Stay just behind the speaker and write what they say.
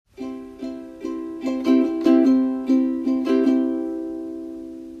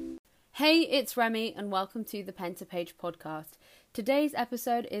Hey, it's Remy and welcome to the Pen to Page podcast. Today's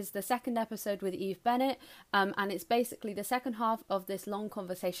episode is the second episode with Eve Bennett, and it's basically the second half of this long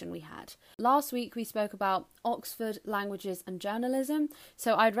conversation we had. Last week we spoke about Oxford, languages and journalism,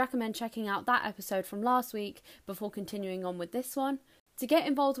 so I'd recommend checking out that episode from last week before continuing on with this one. To get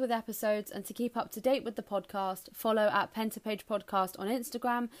involved with episodes and to keep up to date with the podcast, follow at Pen to Page Podcast on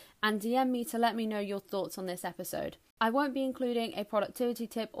Instagram and DM me to let me know your thoughts on this episode. I won't be including a productivity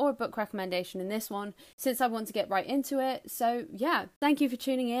tip or a book recommendation in this one since I want to get right into it. So yeah, thank you for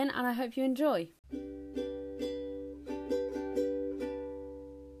tuning in and I hope you enjoy.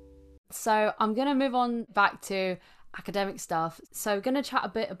 So I'm going to move on back to academic stuff. So we're going to chat a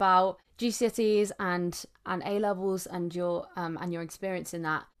bit about GCSEs and A-levels and your experience in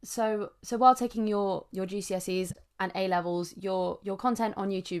that. So while taking your GCSEs and A-levels, your content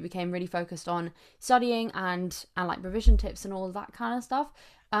on YouTube became really focused on studying and like revision tips and all of that kind of stuff.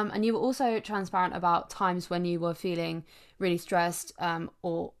 And you were also transparent about times when you were feeling really stressed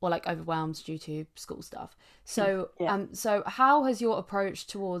or like overwhelmed due to school stuff. So so how has your approach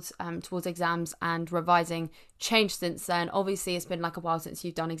towards exams and revising changed since then? Obviously, it's been like a while since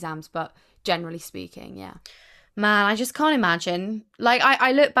you've done exams, but generally speaking, yeah. Man, I just can't imagine. Like,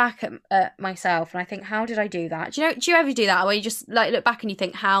 I look back at myself and I think, how did I do that? Do you ever do that where you just like look back and you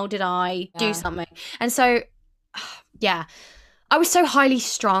think, how did I do something? And so, yeah, I was so highly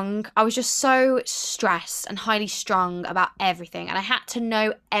strung. I was just so stressed and highly strung about everything. And I had to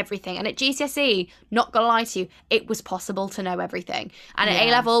know everything. And at GCSE, not gonna lie to you, it was possible to know everything. And at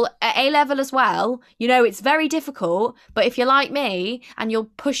A-level as well, you know, it's very difficult. But if you're like me and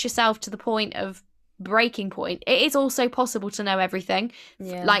you'll push yourself to the point of breaking point, it is also possible to know everything.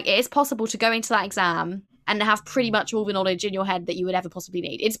 Like, it is possible to go into that exam and have pretty much all the knowledge in your head that you would ever possibly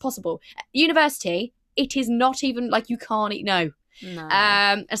need. It's possible. At university, it is not even like you can't know. No.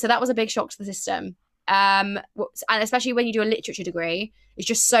 And so that was a big shock to the system. And especially when you do a literature degree, it's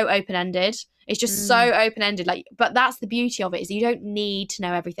just so open-ended. It's just so open-ended. Like, but that's the beauty of it, is you don't need to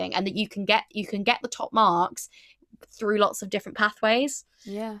know everything, and that you can get the top marks through lots of different pathways.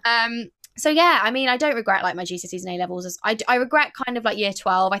 Yeah. So yeah, I mean, I don't regret like my GCSEs and A-levels. I regret kind of like year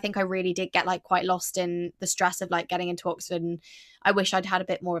 12. I think I really did get like quite lost in the stress of like getting into Oxford, and I wish I'd had a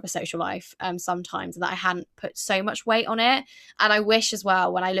bit more of a social life sometimes, and that I hadn't put so much weight on it. And I wish as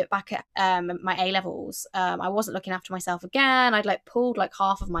well, when I look back at my A-levels, I wasn't looking after myself again. I'd like pulled like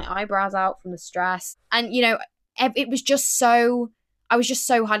half of my eyebrows out from the stress, and you know, it was just so. I was just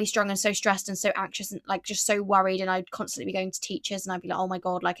so highly strung and so stressed and so anxious and like just so worried, and I'd constantly be going to teachers and I'd be like, oh my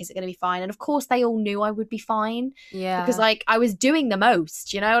God, like, is it going to be fine? And of course they all knew I would be fine. Yeah. Because like I was doing the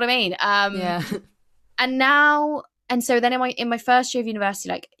most, you know what I mean? Yeah. And so then in my first year of university,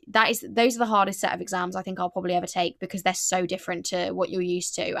 like those are the hardest set of exams I think I'll probably ever take, because they're so different to what you're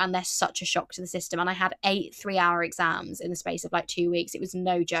used to, and they're such a shock to the system. And I had 8 3-hour exams in the space of like 2 weeks. It was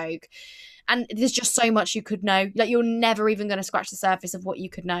no joke. And there's just so much you could know. Like, you're never even going to scratch the surface of what you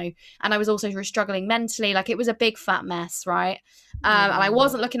could know. And I was also struggling mentally. Like, it was a big fat mess, right? And I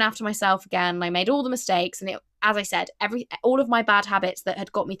wasn't looking after myself again. I made all the mistakes. And it, as I said, all of my bad habits that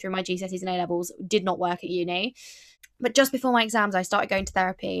had got me through my GCSEs and A-levels did not work at uni. But just before my exams, I started going to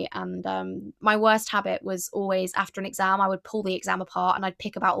therapy, and my worst habit was always after an exam, I would pull the exam apart and I'd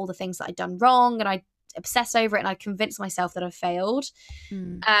pick about all the things that I'd done wrong, and I'd obsess over it, and I'd convince myself that I failed.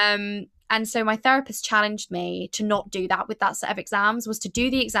 And so my therapist challenged me to not do that with that set of exams, was to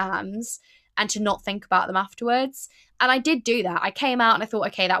do the exams and to not think about them afterwards. And I did do that. I came out and I thought,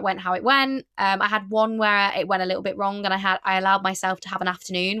 okay, that went how it went. I had one where it went a little bit wrong, and I allowed myself to have an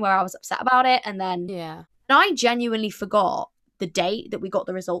afternoon where I was upset about it. And then I genuinely forgot the date that we got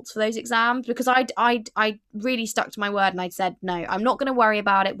the results for those exams, because I really stuck to my word, and I'd said, no, I'm not going to worry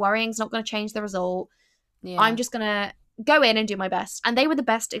about it. Worrying's not going to change the result. I'm just going to go in and do my best. And they were the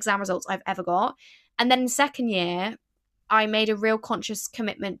best exam results I've ever got. And then in second year, I made a real conscious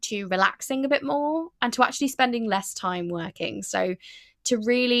commitment to relaxing a bit more and to actually spending less time working. So to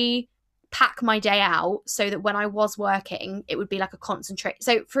really pack my day out so that when I was working, it would be like a concentrate.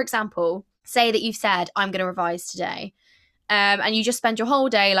 So for example, say that you've said, I'm going to revise today. And you just spend your whole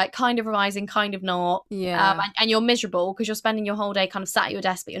day like kind of revising, kind of not. And you're miserable because you're spending your whole day kind of sat at your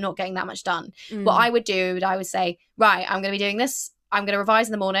desk, but you're not getting that much done. What I would do, I would say, right, I'm going to be doing this. I'm going to revise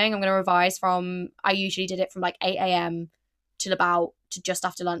in the morning. I'm going to revise I usually did it from like 8 a.m. to just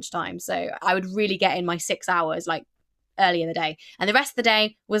after lunchtime. So I would really get in my 6 hours like early in the day. And the rest of the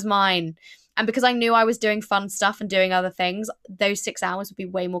day was mine. And because I knew I was doing fun stuff and doing other things, those 6 hours would be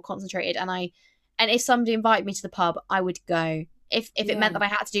way more concentrated. And if somebody invited me to the pub, I would go. if it meant that I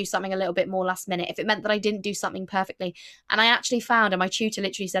had to do something a little bit more last minute, if it meant that I didn't do something perfectly. And I actually found, and my tutor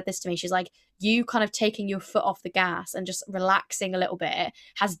literally said this to me, she's like, you kind of taking your foot off the gas and just relaxing a little bit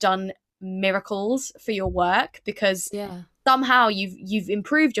has done miracles for your work, because somehow you've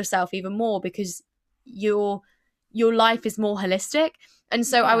improved yourself even more, because your life is more holistic. And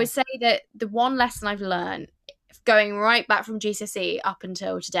so I would say that the one lesson I've learned going right back from GCSE up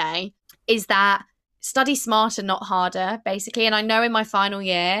until today is that study smarter, not harder, basically. And I know in my final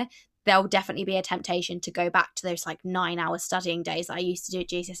year there'll definitely be a temptation to go back to those like 9-hour studying days that I used to do at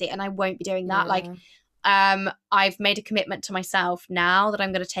GCSE, and I won't be doing that. Like I've made a commitment to myself now that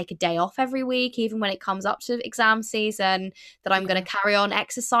I'm going to take a day off every week, even when it comes up to exam season, that I'm going to carry on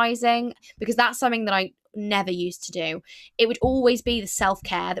exercising, because that's something that I never used to do. It would always be the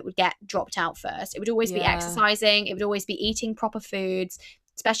self-care that would get dropped out first. It would always be exercising. It would always be eating proper foods.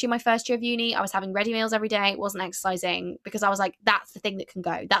 Especially my first year of uni, I was having ready meals every day. It wasn't exercising, because I was like, that's the thing that can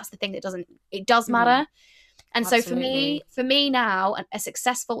go. That's the thing that doesn't, it does matter. And Absolutely. so for me now, a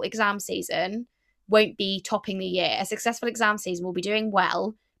successful exam season won't be topping the year. A successful exam season will be doing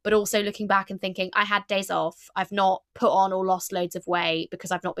well, but also looking back and thinking, I had days off. I've not put on or lost loads of weight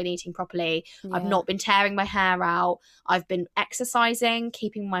because I've not been eating properly. I've not been tearing my hair out. I've been exercising,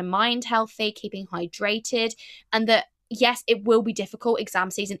 keeping my mind healthy, keeping hydrated. And that, yes, it will be difficult.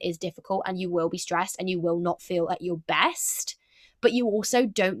 Exam season is difficult, and you will be stressed and you will not feel at your best, but you also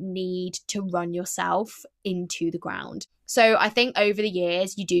don't need to run yourself into the ground. So I think over the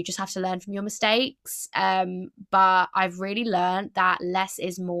years, you do just have to learn from your mistakes. But I've really learned that less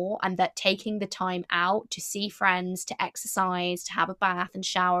is more, and that taking the time out to see friends, to exercise, to have a bath and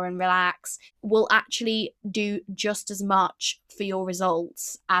shower and relax will actually do just as much for your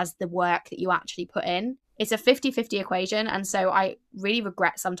results as the work that you actually put in. It's a 50-50 equation. And so I really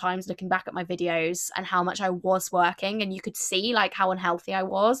regret sometimes looking back at my videos and how much I was working, and you could see like how unhealthy I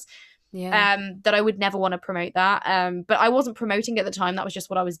was. That I would never want to promote that. But I wasn't promoting at the time. That was just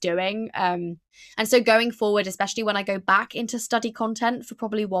what I was doing. And so going forward, especially when I go back into study content for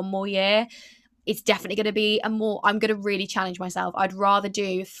probably one more year, it's definitely going to be I'm going to really challenge myself. I'd rather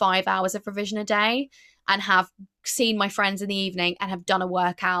do 5 hours of revision a day and have seen my friends in the evening and have done a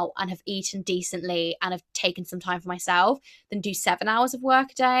workout and have eaten decently and have taken some time for myself than do 7 hours of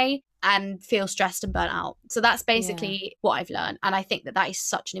work a day and feel stressed and burnt out. So that's basically what I've learned. And I think that that is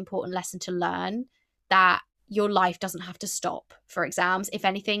such an important lesson to learn, that your life doesn't have to stop for exams. If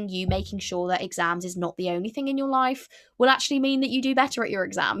anything, you making sure that exams is not the only thing in your life will actually mean that you do better at your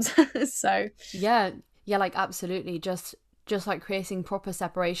exams. So like absolutely, just like creating proper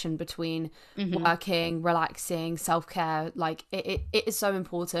separation between working, relaxing, self-care. Like it is so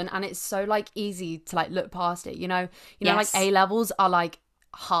important, and it's so like easy to like look past it, you know like A levels are like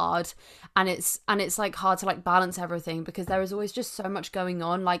hard, and it's like hard to like balance everything, because there is always just so much going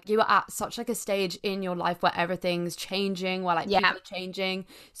on. Like you are at such like a stage in your life where everything's changing, where like people are changing,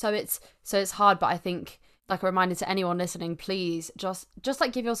 so it's hard. But I think, like, a reminder to anyone listening, please just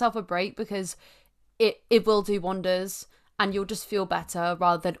like give yourself a break, because it will do wonders, and you'll just feel better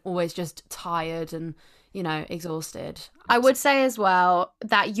rather than always just tired and exhausted. I would say as well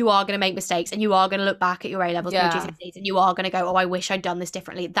that you are going to make mistakes, and you are going to look back at your A levels and your GCSEs, and you are going to go, oh, I wish I'd done this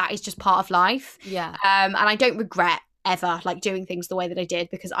differently. That is just part of life. And I don't regret ever like doing things the way that I did,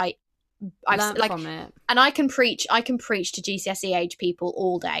 because I've learned like from it. And I can preach to GCSE age people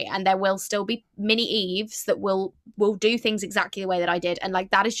all day, and there will still be mini Eves that will do things exactly the way that I did, and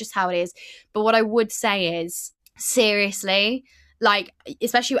like that is just how it is. But what I would say is, seriously, like,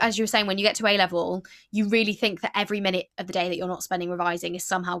 especially as you were saying, when you get to A level, you really think that every minute of the day that you're not spending revising is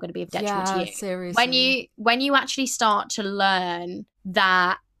somehow going to be of detriment to you. Seriously. When you actually start to learn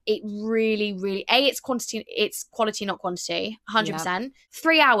that it really, really, it's quality, not quantity, 100%.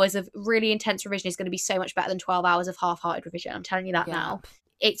 3 hours of really intense revision is going to be so much better than 12 hours of half-hearted revision. I'm telling you that now.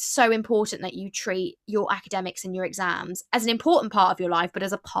 It's so important that you treat your academics and your exams as an important part of your life, but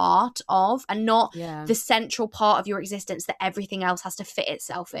as a part of, and not the central part of your existence that everything else has to fit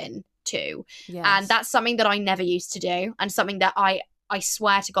itself in to. And that's something that I never used to do, and something that I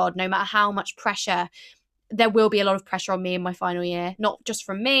swear to God, no matter how much pressure, there will be a lot of pressure on me in my final year, not just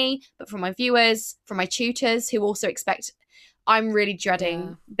from me, but from my viewers, from my tutors, who also expect. I'm really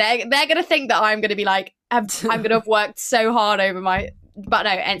dreading. They're going to think that I'm going to be like, I'm going to have worked so hard over my. But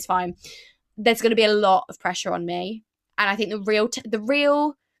no, it's fine. There's going to be a lot of pressure on me, and I think the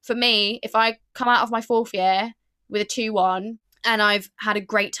real for me, if I come out of my fourth year with a 2-1 and I've had a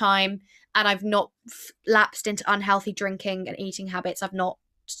great time, and I've not lapsed into unhealthy drinking and eating habits, I've not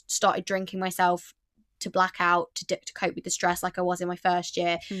started drinking myself to black out to cope with the stress like I was in my first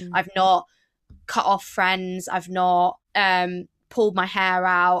year. I've not cut off friends. I've not pulled my hair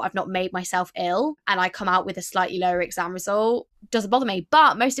out, I've not made myself ill, and I come out with a slightly lower exam result, doesn't bother me.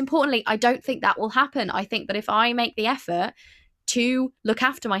 But most importantly, I don't think that will happen. I think that if I make the effort to look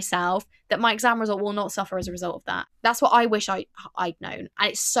after myself, that my exam result will not suffer as a result of that. That's what I wish I'd known. And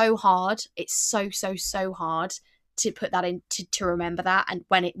it's so hard. It's so hard to put that in, to remember that. And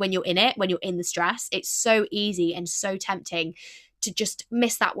when you're in it, when you're in the stress, it's so easy and so tempting to just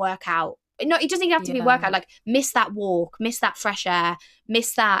miss that workout. No, it doesn't even have to be a workout. Like, miss that walk, miss that fresh air,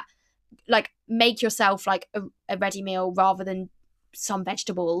 miss that, like, make yourself like a ready meal rather than some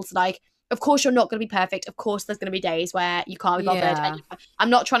vegetables. Like, of course you're not going to be perfect. Of course there's going to be days where you can't be bothered. Yeah. And I'm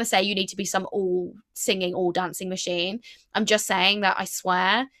not trying to say you need to be some all singing, all dancing machine. I'm just saying that I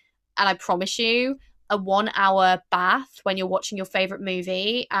swear, and I promise you, a 1 hour bath when you're watching your favorite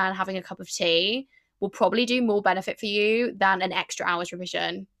movie and having a cup of tea will probably do more benefit for you than an extra hour's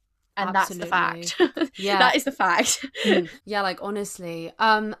revision. And Absolutely. That's the fact. Yeah. That is the fact. Yeah, like, honestly.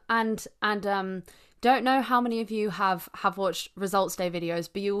 Don't know how many of you have watched results day videos,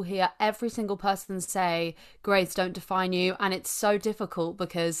 but you'll hear every single person say grades don't define you, and it's so difficult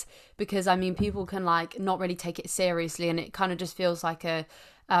because I mean, people can like not really take it seriously, and it kind of just feels like a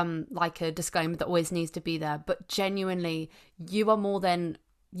disclaimer that always needs to be there. But genuinely, you are more than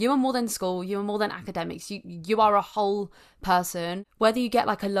school, you are more than academics. You are a whole person. Whether you get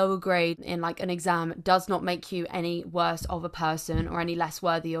like a lower grade in like an exam does not make you any worse of a person or any less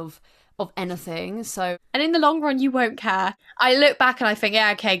worthy of anything. So, and in the long run, you won't care. I look back and I think,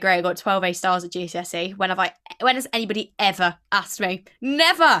 yeah, okay, great, I got 12 A stars at GCSE. When has anybody ever asked me?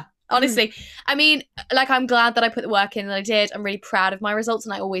 Never. Honestly. I mean, like, I'm glad that I put the work in and I did. I'm really proud of my results,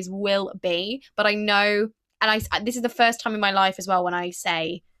 and I always will be. But I know, and this is the first time in my life as well when I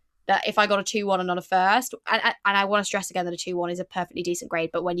say that if I got a 2-1 and not a first, and I want to stress again that a 2-1 is a perfectly decent grade,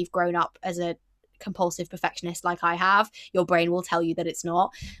 but when you've grown up as a compulsive perfectionist like I have, your brain will tell you that it's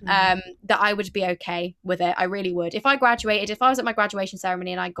not. That I would be okay with it. I really would. If I was at my graduation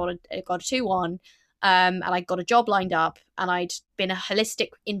ceremony and I got a 2-1, and I got a job lined up, and I'd been a holistic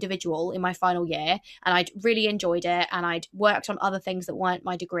individual in my final year, and I'd really enjoyed it, and I'd worked on other things that weren't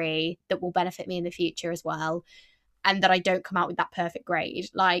my degree that will benefit me in the future as well, and that I don't come out with that perfect grade,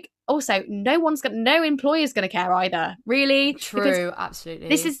 like, also no employer's gonna care either, really. True. Because absolutely.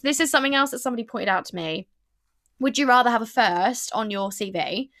 This is something else that somebody pointed out to me. Would you rather have a first on your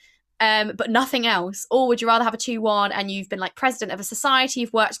CV, but nothing else, or would you rather have a 2-1 and you've been like president of a society,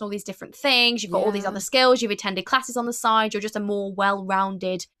 you've worked on all these different things, you've got all these other skills, you've attended classes on the side, you're just a more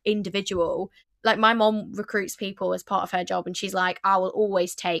well-rounded individual? Like, my mom recruits people as part of her job, and she's like, I will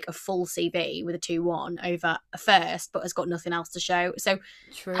always take a full CV with a 2-1 over a first, but has got nothing else to show. So,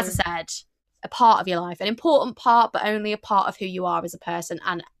 True. As I said, a part of your life, an important part, but only a part of who you are as a person,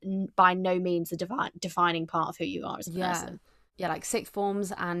 and by no means the defining part of who you are as a person. Yeah, like sixth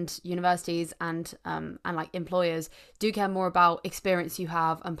forms and universities and like employers do care more about experience you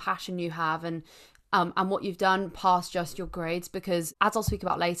have and passion you have and what you've done past just your grades, because, as I'll speak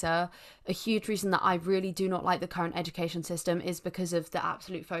about later, a huge reason that I really do not like the current education system is because of the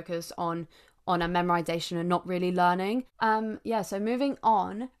absolute focus on a memorization and not really learning. So moving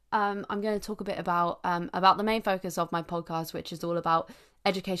on, I'm going to talk a bit about the main focus of my podcast, which is all about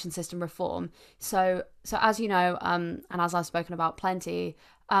education system reform. So as you know, and as I've spoken about plenty,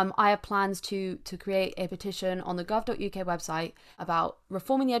 I have plans to create a petition on the gov.uk website about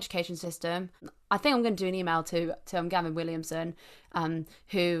reforming the education system. I think I'm going to do an email to Gavin Williamson,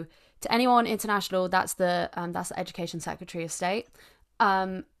 who, to anyone international, that's the Education Secretary of State.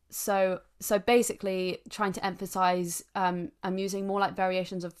 So basically trying to emphasize using more like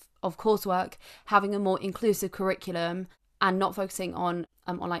variations of coursework, having a more inclusive curriculum, and not focusing on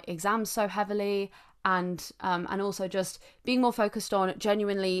like exams so heavily, and also just being more focused on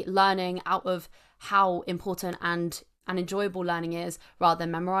genuinely learning out of how important and enjoyable learning is, rather than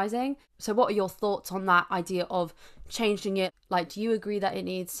memorizing. So what are your thoughts on that idea of changing it? Like, do you agree that it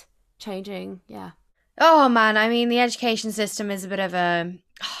needs changing? Yeah. Oh man, I mean, the education system is a bit of a,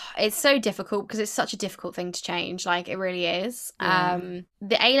 it's so difficult because it's such a difficult thing to change. Like, it really is. Yeah.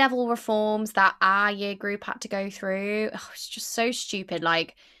 The A-level reforms that our year group had to go through, it's just so stupid.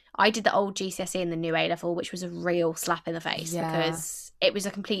 Like, I did the old GCSE and the new A-level, which was a real slap in the face because it was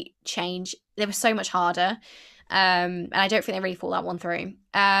a complete change. They were so much harder. And I don't think they really thought that one through.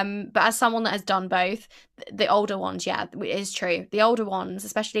 But as someone that has done both, the older ones, yeah, it is true. The older ones,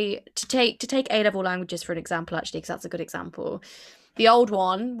 especially to take A-level languages for an example, actually, because that's a good example. The old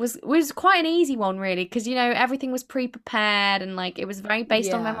one was quite an easy one, really, because, you know, everything was pre-prepared and, like, it was very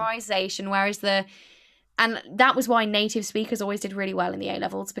based on memorization, whereas and that was why native speakers always did really well in the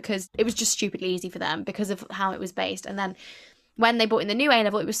A-levels, because it was just stupidly easy for them because of how it was based. And then when they brought in the new A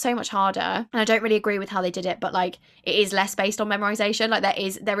level, it was so much harder. And I don't really agree with how they did it, but like it is less based on memorization. Like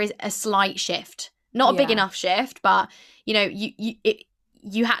there is a slight shift, not a big enough shift, but you know,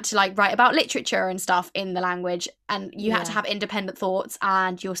 you had to like write about literature and stuff in the language, and you had to have independent thoughts,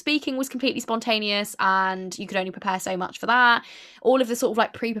 and your speaking was completely spontaneous, and you could only prepare so much for that. All of the sort of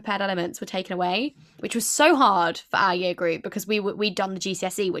like pre-prepared elements were taken away, which was so hard for our year group because we'd done the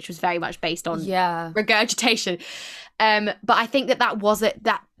GCSE, which was very much based on regurgitation. But I think that was it.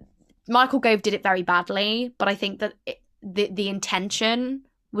 That Michael Gove did it very badly, but I think that the intention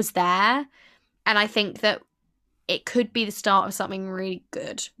was there, and I think that it could be the start of something really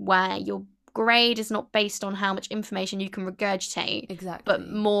good where your grade is not based on how much information you can regurgitate, but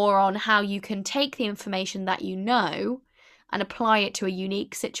more on how you can take the information that you know and apply it to a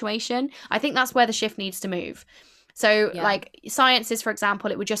unique situation. I think that's where the shift needs to move. So like sciences, for example,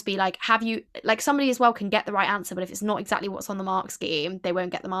 it would just be like, have you, like somebody as well can get the right answer, but if it's not exactly what's on the mark scheme, they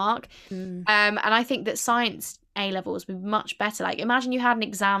won't get the mark. And I think that science A levels would be much better. Like imagine you had an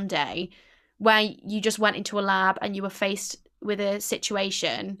exam day where you just went into a lab and you were faced with a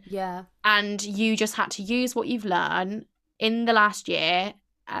situation and you just had to use what you've learned in the last year,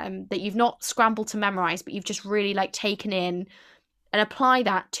 that you've not scrambled to memorize, but you've just really like taken in and apply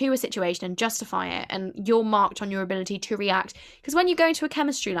that to a situation and justify it, and you're marked on your ability to react. Because when you go into a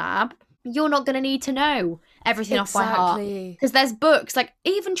chemistry lab, you're not going to need to know everything off by heart, because there's books, like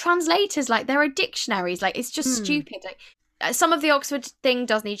even translators, like there are dictionaries, like it's just stupid. Like some of the Oxford thing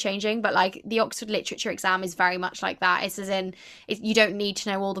does need changing, but like the Oxford literature exam is very much like that. It's as in you don't need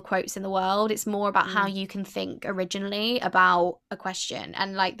to know all the quotes in the world. It's more about how you can think originally about a question.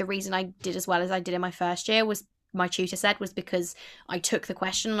 And like the reason I did as well as I did in my first year was, my tutor said, was because I took the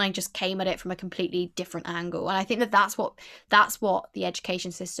question and I just came at it from a completely different angle. And I think that that's what the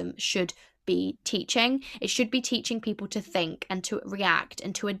education system should be teaching. It should be teaching people to think and to react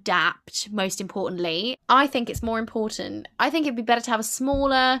and to adapt, most importantly. I think it's more important. I think it'd be better to have a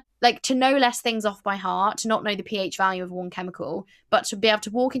smaller, like to know less things off by heart, to not know the pH value of one chemical, but to be able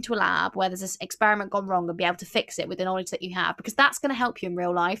to walk into a lab where there's this experiment gone wrong and be able to fix it with the knowledge that you have, because that's going to help you in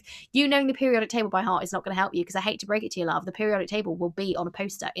real life. You knowing the periodic table by heart is not going to help you, because I hate to break it to you, love, the periodic table will be on a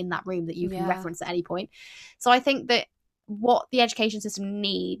poster in that room that you can reference at any point. So I think that what the education system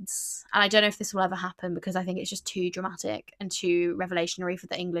needs, and I don't know if this will ever happen because I think it's just too dramatic and too revelationary for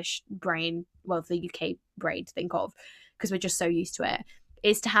the English brain, well, the UK brain to think of, because we're just so used to it,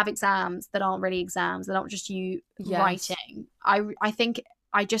 is to have exams that aren't really exams. They're not just you writing.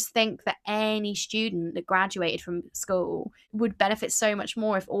 I just think that any student that graduated from school would benefit so much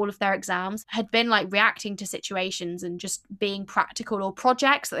more if all of their exams had been like reacting to situations and just being practical, or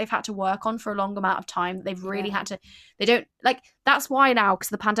projects that they've had to work on for a long amount of time. They've really had to, they don't like, that's why now, because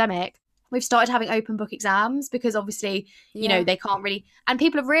of the pandemic, we've started having open book exams, because obviously, you know, they can't really, and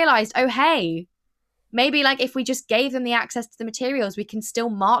people have realized, oh, hey, maybe like if we just gave them the access to the materials, we can still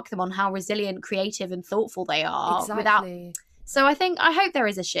mark them on how resilient, creative and thoughtful they are without. So I hope there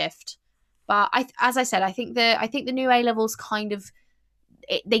is a shift, but as I said, I think the new A levels kind of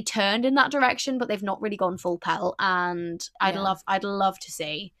they turned in that direction, but they've not really gone full pelt. And I'd love to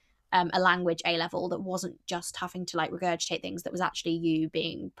see a language A level that wasn't just having to like regurgitate things, that was actually you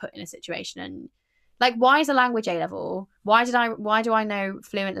being put in a situation. And like, why is a language A level? Why do I know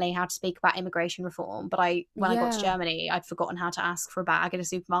fluently how to speak about immigration reform, but when I got to Germany, I'd forgotten how to ask for a bag in a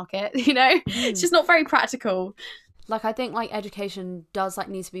supermarket? You know, it's just not very practical. Like, I think like education does like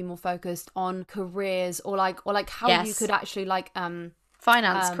need to be more focused on careers, or like how you could actually like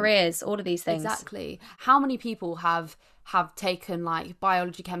finance, careers, all of these things. Exactly. How many people have taken like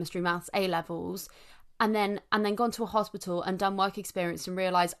biology, chemistry, maths A levels, and then gone to a hospital and done work experience and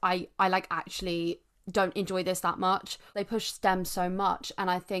realized I like actually don't enjoy this that much. They push STEM so much, and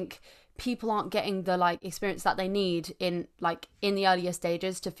I think people aren't getting the like experience that they need in the earlier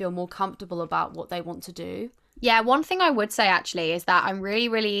stages to feel more comfortable about what they want to do. Yeah, one thing I would say actually is that I'm really,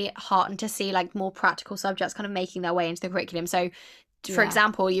 really heartened to see like more practical subjects kind of making their way into the curriculum. So, for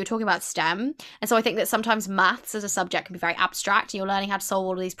example, you were talking about STEM. And so I think that sometimes maths as a subject can be very abstract, and you're learning how to solve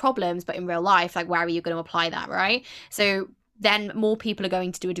all of these problems, but in real life, like, where are you going to apply that, right? So then more people are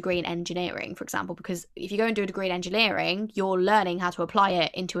going to do a degree in engineering, for example, because if you go and do a degree in engineering, you're learning how to apply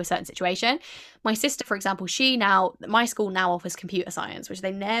it into a certain situation. My sister, for example, my school now offers computer science, which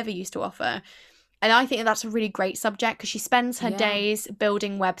they never used to offer. And I think that that's a really great subject, because she spends her days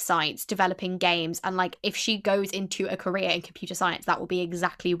building websites, developing games. And like, if she goes into a career in computer science, that will be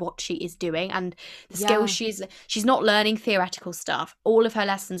exactly what she is doing. And the skills she's not learning theoretical stuff. All of her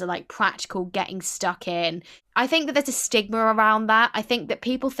lessons are like practical, getting stuck in. I think that there's a stigma around that. I think that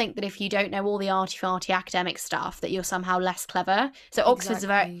people think that if you don't know all the arty-farty academic stuff, that you're somehow less clever. So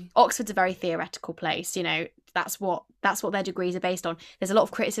Exactly. Oxford's a very theoretical place, you know. That's what their degrees are based on. There's a lot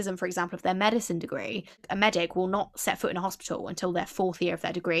of criticism, for example, of their medicine degree. A medic will not set foot in a hospital until their 4th year of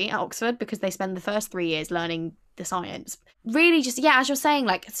their degree at Oxford, because they spend the first 3 years learning the science. Really, just, yeah, as you're saying,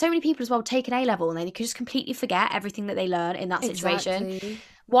 like, so many people as well take an A-level and they could just completely forget everything that they learn in that situation. Exactly.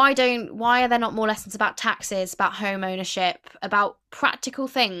 Why are there not more lessons about taxes, about home ownership, about practical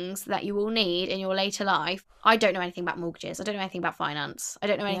things that you will need in your later life? I don't know anything about mortgages. I don't know anything about finance. I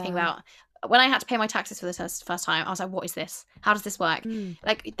don't know anything Yeah. about, when I had to pay my taxes for the first time, I was like, what is this? How does this work?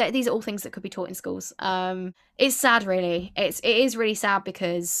 Like, these are all things that could be taught in schools. It's sad, really. It is really sad,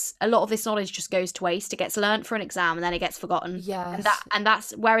 because a lot of this knowledge just goes to waste. It gets learnt for an exam and then it gets forgotten. Yes.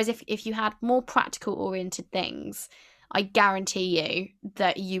 That's whereas if you had more practical oriented things, I guarantee you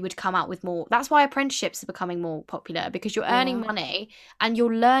that you would come out with more. That's why apprenticeships are becoming more popular, because you're earning Yeah. money and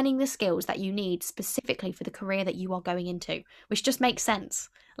you're learning the skills that you need specifically for the career that you are going into, which just makes sense.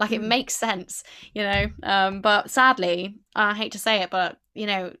 Like, it makes sense, you know. But sadly, I hate to say it, but, you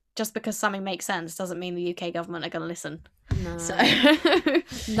know, just because something makes sense doesn't mean the UK government are going to listen. No. So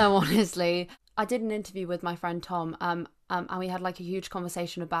No, honestly. I did an interview with my friend Tom, and we had like a huge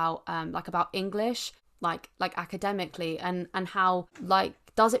conversation about about English, like academically, and how, like,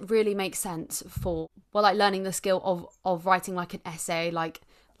 does it really make sense for, well, like, learning the skill of writing like an essay, like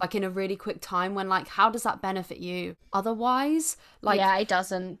in a really quick time, when, like, how does that benefit you otherwise? Like, yeah, it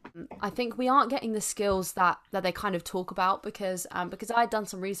doesn't. I think we aren't getting the skills that they kind of talk about, because I had done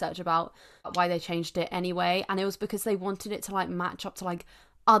some research about why they changed it anyway, and it was because they wanted it to, like, match up to, like,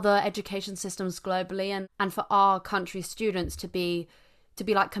 other education systems globally, and for our country students to be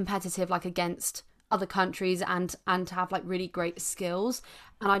like competitive, like, against other countries, and to have, like, really great skills.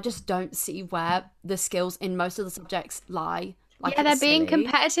 And I just don't see where the skills in most of the subjects lie. Like, Yeah, they're it's being silly.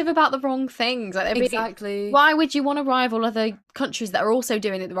 competitive about the wrong things. Like, they're being, Exactly. why would you want to rival other countries that are also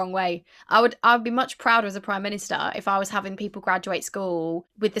doing it the wrong way? I'd be much prouder as a prime minister if I was having people graduate school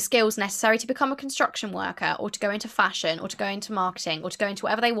with the skills necessary to become a construction worker, or to go into fashion, or to go into marketing, or to go into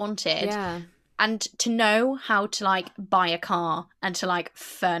whatever they wanted. Yeah. And to know how to, like, buy a car, and to, like,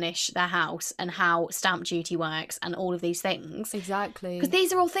 furnish their house, and how stamp duty works, and all of these things. Exactly. Because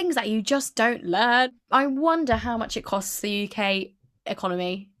these are all things that you just don't learn. I wonder how much it costs the UK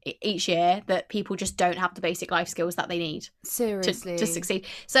economy each year that people just don't have the basic life skills that they need Seriously. to succeed.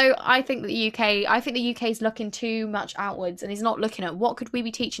 So I think the UK is looking too much outwards, and is not looking at what could we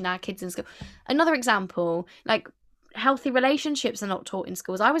be teaching our kids in school. Another example, like, healthy relationships are not taught in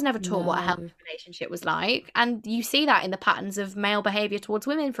schools. I was never taught what a healthy relationship was like, and you see that in the patterns of male behavior towards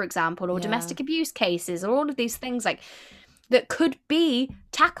women, for example, or domestic abuse cases, or all of these things, like, that could be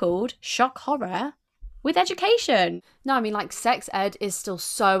tackled, shock horror, with education. No, I mean, like, sex ed is still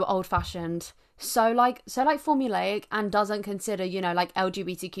so old fashioned, so formulaic, and doesn't consider, you know, like,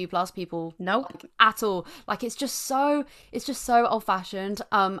 LGBTQ plus people, Nope. like, at all. Like, it's just so old fashioned.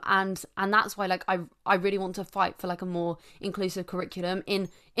 And that's why, like, I really want to fight for, like, a more inclusive curriculum in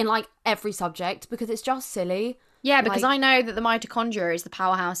like every subject, because it's just silly. Yeah, because Like, I know that the mitochondria is the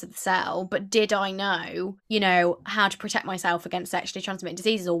powerhouse of the cell, but did I know, you know, how to protect myself against sexually transmitted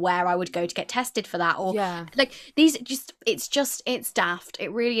diseases, or where I would go to get tested for that, or yeah, like, it's daft.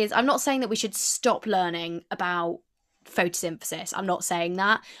 It really is. I'm not saying that we should stop learning about photosynthesis. I'm not saying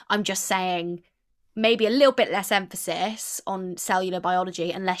that. I'm just saying maybe a little bit less emphasis on cellular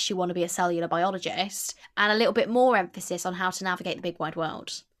biology, unless you want to be a cellular biologist, and a little bit more emphasis on how to navigate the big wide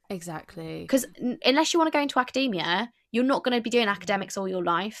world. exactly. Because unless you want to go into academia, you're not going to be doing academics all your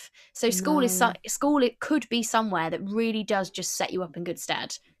life. So school it could be somewhere that really does just set you up in good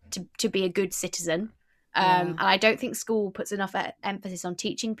stead to be a good citizen. And I don't think school puts enough emphasis on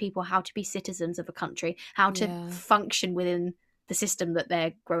teaching people how to be citizens of a country, how to function within the system that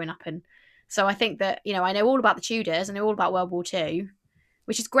they're growing up in. So I think that, you know, I know all about the Tudors, I know all about World War II,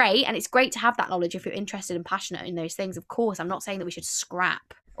 which is great, and it's great to have that knowledge if you're interested and passionate in those things. Of course, I'm not saying that we should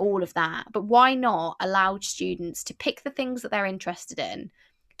scrap all of that, but why not allow students to pick the things that they're interested in,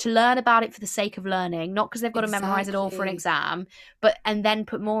 to learn about it for the sake of learning, not because they've got to memorize it all for an exam, and then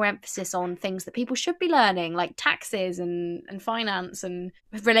put more emphasis on things that people should be learning, like taxes and finance and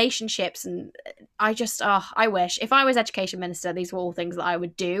relationships. And I wish, if I was education minister, these were all things that I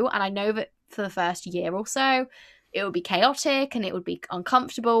would do. And I know that for the first year or so, it would be chaotic, and it would be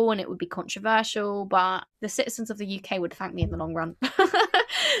uncomfortable, and it would be controversial, but the citizens of the UK would thank me in the long run.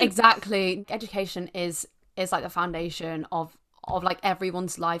 Exactly. Education is like the foundation of like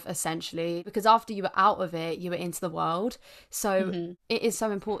everyone's life essentially, because after you were out of it, you were into the world. So it is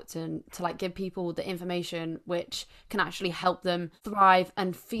so important to like give people the information which can actually help them thrive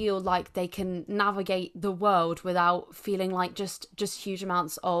and feel like they can navigate the world without feeling like just huge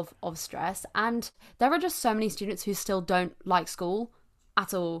amounts of stress. And there are just so many students who still don't like school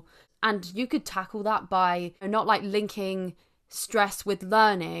at all, and you could tackle that by not like linking stress with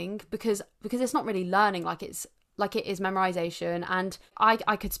learning, because it's not really learning, like it is memorization. And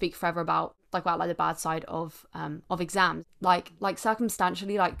I could speak forever about the bad side of exams, like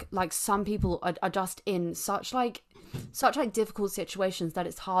circumstantially, like some people are just in such difficult situations that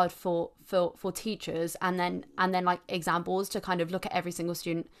it's hard for teachers and then like exam boards to kind of look at every single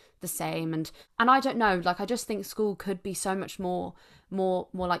student the same. And I don't know, like I just think school could be so much more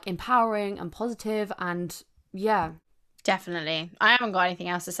like empowering and positive. And yeah. Definitely. I haven't got anything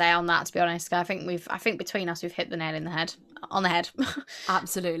else to say on that, to be honest. I think between us we've hit the nail on the head.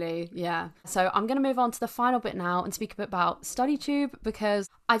 Absolutely, yeah. So I'm going to move on to the final bit now and speak a bit about StudyTube, because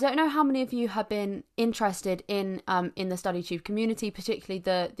I don't know how many of you have been interested in the StudyTube community, particularly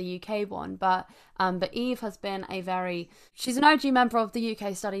the UK one, but Eve has been she's an OG member of the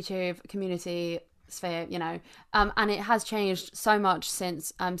UK StudyTube community sphere, you know, and it has changed so much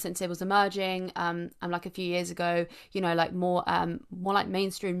since it was emerging like a few years ago. You know, like more like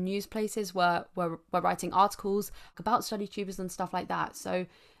mainstream news places were writing articles about StudyTubers and stuff like that. So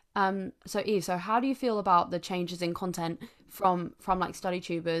Eve, so how do you feel about the changes in content from like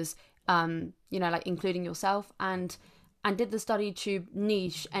StudyTubers, you know, like including yourself, and did the StudyTube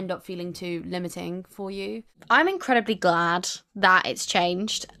niche end up feeling too limiting for you? I'm incredibly glad that it's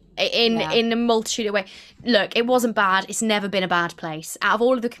changed in a multitude of ways. Look, it wasn't bad. It's never been a bad place. Out of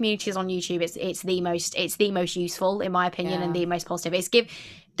all of the communities on YouTube, it's the most useful, in my opinion, and the most positive.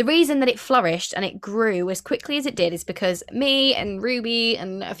 The reason that it flourished and it grew as quickly as it did is because me and Ruby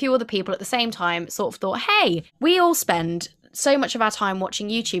and a few other people at the same time sort of thought, hey, we all spend so much of our time watching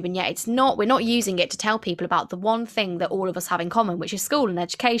YouTube, and yet we're not using it to tell people about the one thing that all of us have in common, which is school and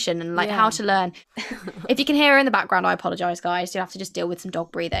education and how to learn. If you can hear her in the background, I apologize, guys. You'll have to just deal with some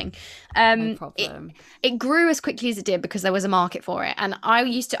dog breathing. No problem. It grew as quickly as it did because there was a market for it. And I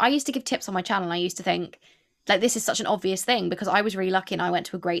used to give tips on my channel. I used to think, like, this is such an obvious thing, because I was really lucky and I went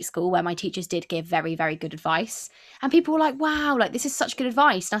to a great school where my teachers did give very, very good advice. And people were like, wow, like, this is such good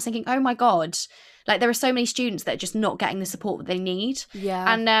advice. And I was thinking, oh my God, like, there are so many students that are just not getting the support that they need.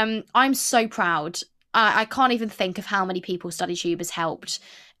 Yeah. And I'm so proud. I can't even think of how many people StudyTube has helped,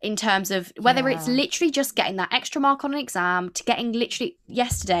 in terms of whether it's literally just getting that extra mark on an exam, to getting literally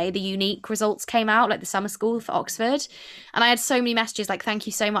yesterday, the unique results came out, like the summer school for Oxford. And I had so many messages like, thank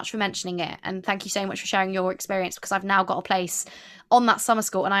you so much for mentioning it. And thank you so much for sharing your experience, because I've now got a place on that summer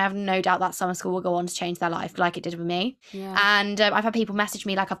school, and I have no doubt that summer school will go on to change their life like it did with me. Yeah. And I've had people message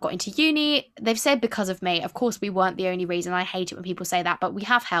me like, I've got into uni. They've said because of me. Of course, we weren't the only reason. I hate it when people say that, but we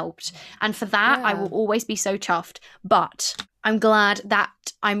have helped. And for that, I will always be so chuffed. But I'm glad.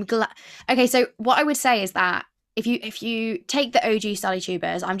 Okay, so what I would say is that if you take the OG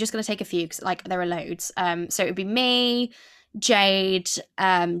StudyTubers, I'm just going to take a few because like there are loads. So it would be me, Jade,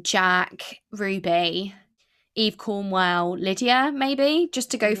 Jack, Ruby, Eve Cornwell, Lydia, maybe,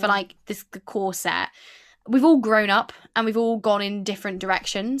 just to go for like the core set. We've all grown up and we've all gone in different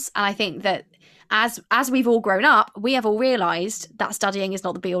directions. And I think that as we've all grown up, we have all realised that studying is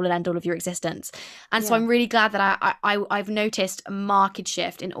not the be-all and end-all of your existence. And so I'm really glad that I've noticed a marked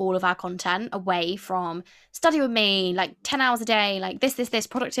shift in all of our content away from study with me, like 10 hours a day, like this,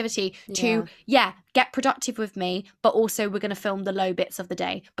 productivity, to, get productive with me, but also we're going to film the low bits of the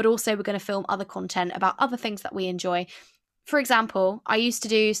day, but also we're going to film other content about other things that we enjoy. For example, I used to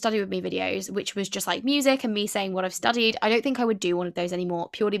do study with me videos, which was just like music and me saying what I've studied. I don't think I would do one of those anymore,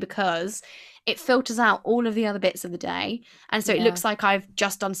 purely because it filters out all of the other bits of the day. And so it looks like I've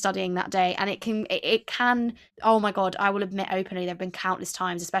just done studying that day. And it can, oh my God, I will admit openly, there have been countless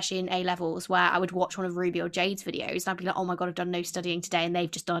times, especially in A-levels, where I would watch one of Ruby or Jade's videos and I'd be like, oh my God, I've done no studying today. And they've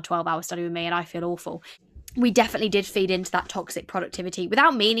just done a 12-hour study with me and I feel awful. We definitely did feed into that toxic productivity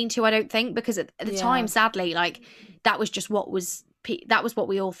without meaning to, I don't think, because at the time, sadly, like that was just what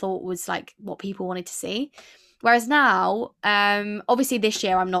we all thought was like what people wanted to see. Whereas now, obviously this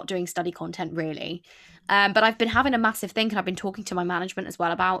year I'm not doing study content really. But I've been having a massive think, and I've been talking to my management as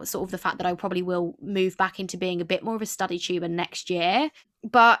well about sort of the fact that I probably will move back into being a bit more of a study tuber next year.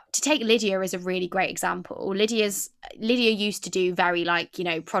 But to take Lydia as a really great example, Lydia used to do very like, you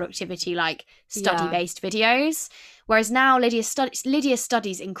know, productivity, like study-based videos. Whereas now Lydia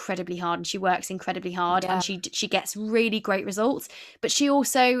studies incredibly hard and she works incredibly hard and she gets really great results. But she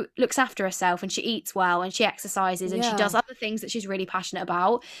also looks after herself and she eats well and she exercises and she does other things that she's really passionate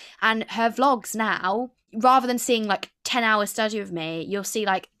about. And her vlogs now, rather than seeing like 10-hour study with me, you'll see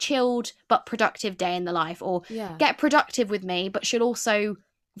like chilled but productive day in the life, or get productive with me, but she'll also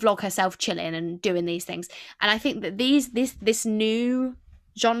vlog herself chilling and doing these things. And I think that this new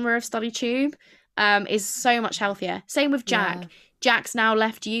genre of study tube is so much healthier. Same with Jack. Jack's now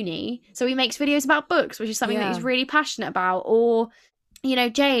left uni, so he makes videos about books, which is something that he's really passionate about. Or, you know,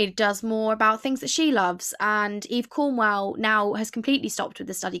 Jade does more about things that she loves, and Eve Cornwell now has completely stopped with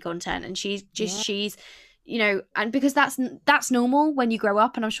the study content, and she's you know, and because that's normal when you grow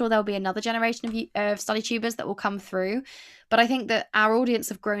up, and I'm sure there'll be another generation of study tubers that will come through. But I think that our audience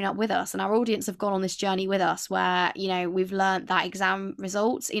have grown up with us, and our audience have gone on this journey with us where, you know, we've learnt that exam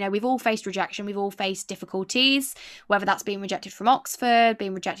results, you know, we've all faced rejection, we've all faced difficulties, whether that's being rejected from Oxford,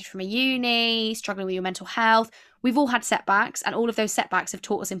 being rejected from a uni, struggling with your mental health. We've all had setbacks, and all of those setbacks have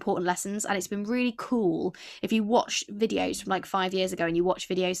taught us important lessons. And it's been really cool. If you watch videos from like 5 years ago and you watch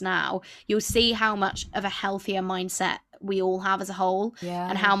videos now, you'll see how much of a healthier mindset we all have as a whole,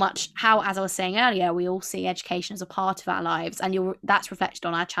 and how, as I was saying earlier, we all see education as a part of our lives, and that's reflected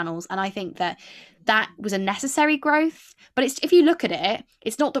on our channels. And I think that was a necessary growth. But if you look at it,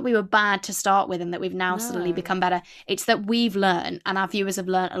 it's not that we were bad to start with and that we've now suddenly become better. It's that we've learned, and our viewers have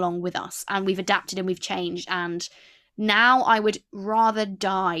learned along with us, and we've adapted and we've changed. And now I would rather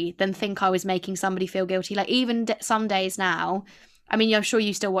die than think I was making somebody feel guilty. Like even some days now, I mean, I'm sure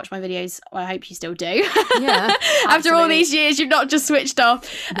you still watch my videos. Well, I hope you still do. Yeah. After all these years, you've not just switched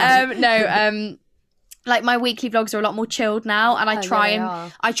off. Like my weekly vlogs are a lot more chilled now, and I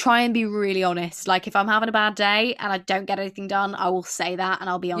try and be really honest. Like if I'm having a bad day and I don't get anything done, I will say that, and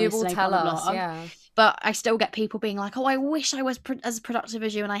I'll be honest. You will tell us, But I still get people being like, "Oh, I wish I was as productive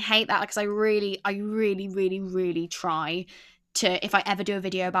as you," and I hate that because I really, really try to. If I ever do a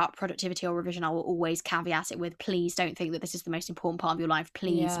video about productivity or revision, I will always caveat it with, "Please don't think that this is the most important part of your life.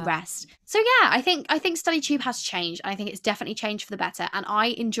 Please rest." So yeah, I think StudyTube has changed. I think it's definitely changed for the better, and I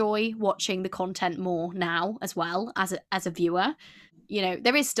enjoy watching the content more now as well as a viewer. You know,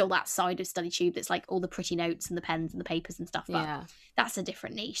 there is still that side of StudyTube that's like all the pretty notes and the pens and the papers and stuff, but that's a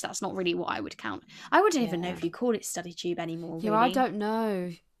different niche. That's not really what I would count. I wouldn't even know if you call it StudyTube anymore. Really. Yeah, I don't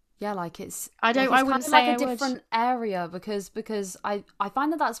know. Yeah, like it's. I don't. Like I wouldn't kind of say like a different area because I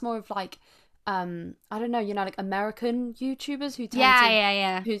find that that's more of like I don't know, you know, like American YouTubers who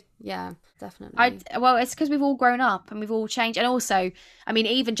tend to definitely. Well, it's because we've all grown up and we've all changed, and also, I mean,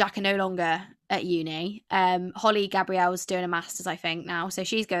 even Jack are no longer at uni. Holly Gabrielle's doing a master's, I think, now, so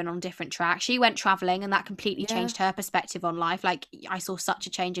she's going on a different track. She went traveling, and that completely changed her perspective on life. Like I saw such a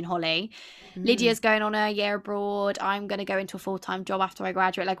change in Holly. Lydia's going on a year abroad. I'm going to go into a full-time job after I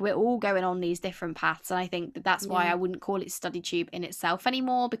graduate. Like we're all going on these different paths, and I think that's why I wouldn't call it StudyTube in itself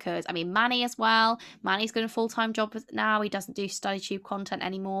anymore, because I mean Manny as well. Manny's got a full-time job now. He doesn't do StudyTube content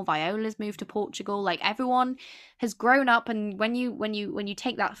anymore. Viola's moved to Portugal. Like everyone has grown up, and when you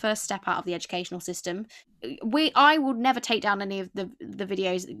take that first step out of the educational system, I would never take down any of the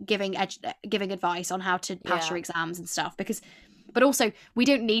videos giving advice on how to pass your exams and stuff, but also we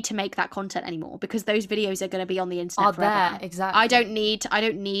don't need to make that content anymore, because those videos are going to be on the internet forever. Exactly. I don't need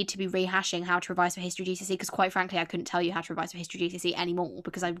to be rehashing how to revise for history GCSE, because quite frankly I couldn't tell you how to revise for history GCSE anymore,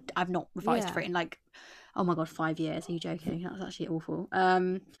 because I've not revised for it in like, oh my god, 5 years. Are you joking? That was actually awful.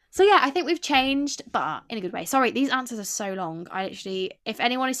 So yeah, I think we've changed, but in a good way. Sorry, these answers are so long. I literally, if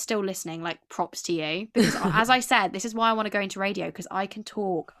anyone is still listening, like props to you, because as I said, this is why I want to go into radio, because I can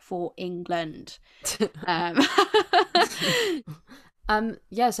talk for England. So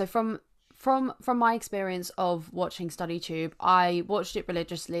from my experience of watching StudyTube, I watched it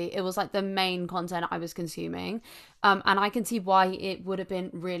religiously. It was like the main content I was consuming, and I can see why it would have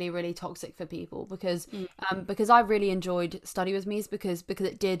been really, really toxic for people, because I really enjoyed Study With Me's because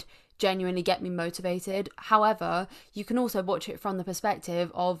it did genuinely get me motivated. However, you can also watch it from the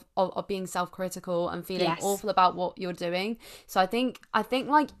perspective of being self-critical and feeling awful about what you're doing. So I think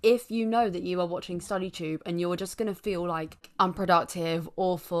like if you know that you are watching StudyTube and you're just gonna feel like unproductive,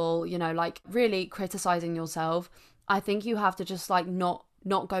 awful, you know, like really criticizing yourself, I think you have to just like not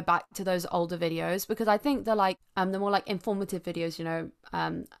not go back to those older videos, because I think they're like the more like informative videos, you know,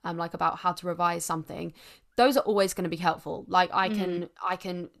 like about how to revise something. Those are always going to be helpful. Like I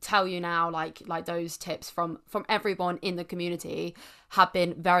can tell you now, like those tips from everyone in the community have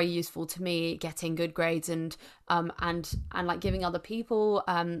been very useful to me getting good grades and like giving other people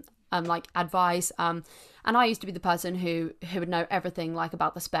like advice. And I used to be the person who would know everything like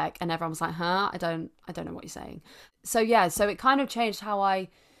about the spec, and everyone was like, huh, I don't know what you're saying. So yeah, so it kind of changed how I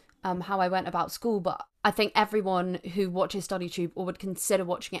went about school. But I think everyone who watches StudyTube or would consider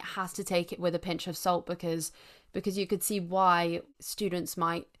watching it has to take it with a pinch of salt, because you could see why students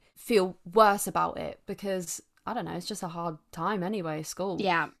might feel worse about it, because I don't know, it's just a hard time anyway, school.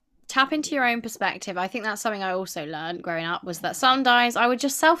 Yeah. Tap into your own perspective. I think that's something I also learned growing up, was that sometimes I would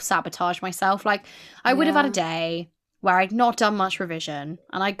just self-sabotage myself. Like I would have had a day where I'd not done much revision,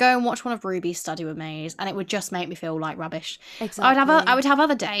 and I'd go and watch one of Ruby's study with me's, and it would just make me feel like rubbish. Exactly. I would have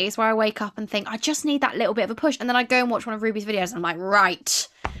other days where I wake up and think, I just need that little bit of a push, and then I'd go and watch one of Ruby's videos, and I'm like, right,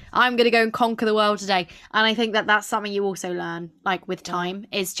 I'm going to go and conquer the world today. And I think that that's something you also learn, like with time,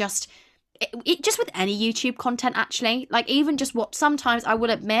 is just... It just with any YouTube content, actually, like even just what sometimes I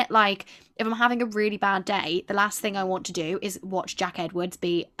will admit, like if I'm having a really bad day, the last thing I want to do is watch Jack Edwards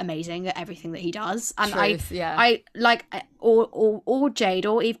be amazing at everything that he does. And I like or Jade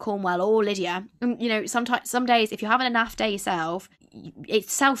or Eve Cornwell or Lydia. And, you know, sometimes some days if you're having a naff day yourself,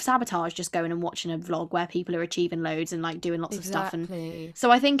 it's self-sabotage just going and watching a vlog where people are achieving loads and like doing lots of stuff. And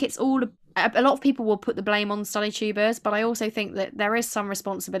so I think it's all a lot of people will put the blame on study tubers, but I also think that there is some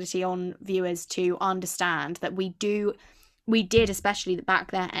responsibility on viewers to understand that we did, especially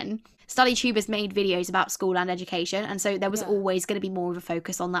back then, study tubers made videos about school and education, and so there was always going to be more of a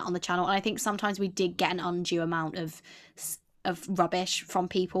focus on that on the channel. And I think sometimes we did get an undue amount of rubbish from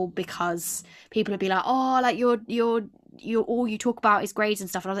people, because people would be like, oh, like you're all you talk about is grades and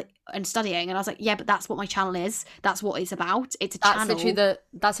stuff, and I was like, and studying, and I was like, yeah, but that's what my channel is, that's what it's about, it's a channel.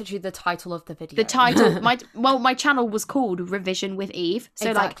 That's literally the title of the video. The title my channel was called Revision with Eve, so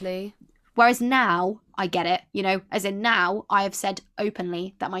exactly. Like, whereas now I get it, you know, as in now I have said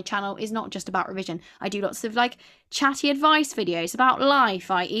openly that my channel is not just about revision. I do lots of like chatty advice videos about life.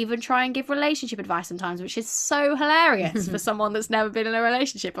 I even try and give relationship advice sometimes, which is so hilarious for someone that's never been in a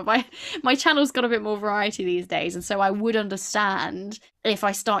relationship. But my channel's got a bit more variety these days, and so I would understand if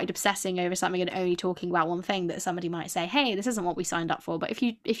I started obsessing over something and only talking about one thing, that somebody might say, hey, this isn't what we signed up for. But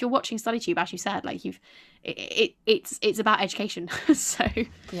if you're watching StudyTube, as you said, like it's about education. So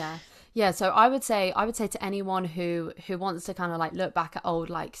yeah, so I would say to anyone who wants to kind of like look back at old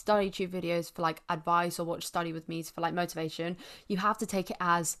like StudyTube videos for like advice, or watch Study With Me's for like motivation, you have to take it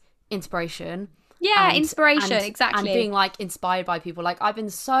as inspiration. Yeah, inspiration, exactly. And being like inspired by people. Like I've been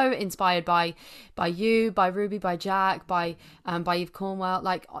so inspired by you, by Ruby, by Jack, by Eve Cornwell.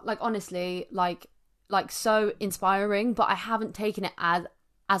 Like honestly, like so inspiring. But I haven't taken it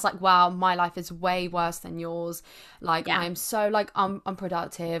as like, wow, my life is way worse than yours. Like I'm so like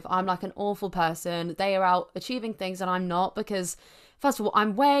unproductive. I'm like an awful person. They are out achieving things and I'm not, because first of all,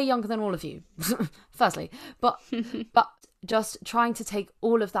 I'm way younger than all of you. Firstly, but just trying to take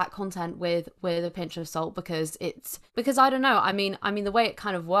all of that content with a pinch of salt, because I don't know. I mean the way it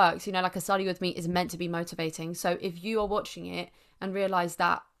kind of works, you know, like a Study With Me is meant to be motivating. So if you are watching it and realize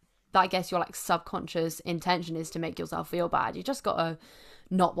that I guess your like subconscious intention is to make yourself feel bad, you just gotta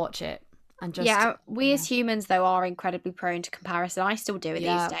not watch it. And just as humans though are incredibly prone to comparison. I still do it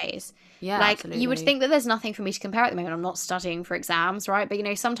these days. Yeah, like absolutely. You would think that there's nothing for me to compare at the moment. I'm not studying for exams, right? But you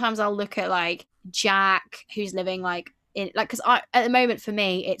know, sometimes I'll look at like Jack, who's living like in like, because at the moment for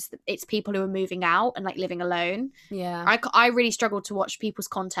me it's people who are moving out and like living alone. I really struggle to watch people's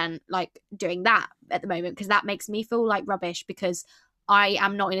content like doing that at the moment, because that makes me feel like rubbish, because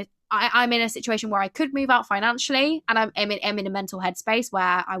I'm in a situation where I could move out financially, and I'm in a mental headspace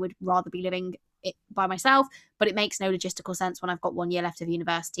where I would rather be living it by myself, but it makes no logistical sense when I've got 1 year left of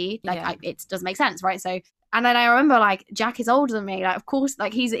university. Like it doesn't make sense, right? So, and then I remember like Jack is older than me, like of course,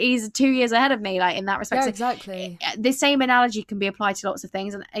 like he's 2 years ahead of me, like in that respect. Yeah, so exactly. The same analogy can be applied to lots of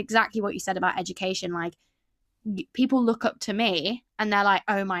things, and exactly what you said about education, like people look up to me and they're like,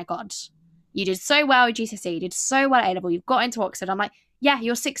 oh my god, you did so well at GCSE, you did so well at A level, you've got into Oxford. I'm like, yeah,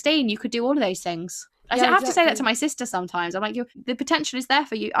 you're 16, you could do all of those things. I have to say that to my sister sometimes. I'm like, the potential is there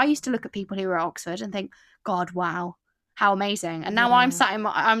for you. I used to look at people who were at Oxford and think, God, wow, how amazing. And now I'm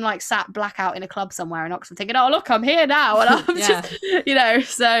sat blackout in a club somewhere in Oxford thinking, oh, look, I'm here now. And I'm just, you know,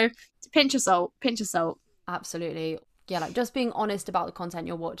 so pinch of salt. Absolutely. Yeah, like just being honest about the content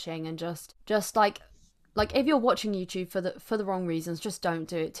you're watching, and just like if you're watching YouTube for the wrong reasons, just don't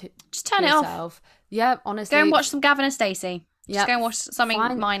do it. Just turn it off. Yeah, honestly. Go and watch some Gavin and Stacey. Just go and watch something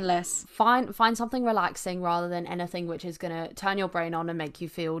mindless. Find something relaxing rather than anything which is going to turn your brain on and make you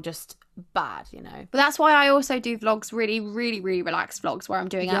feel just bad, you know. But that's why I also do vlogs, really, really, really relaxed vlogs where I'm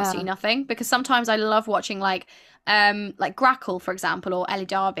doing absolutely nothing, because sometimes I love watching like Grackle, for example, or Ellie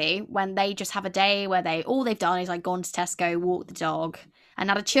Darby, when they just have a day where all they've done is like gone to Tesco, walked the dog, and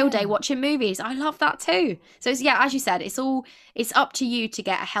had a chill day watching movies. I love that too. So it's, as you said, it's up to you to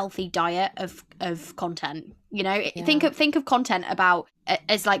get a healthy diet of content. You know, think of content about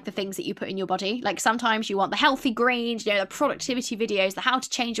as like the things that you put in your body. Like sometimes you want the healthy greens, you know, the productivity videos, the how to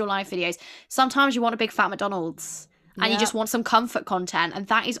change your life videos. Sometimes you want a big fat McDonald's and you just want some comfort content, and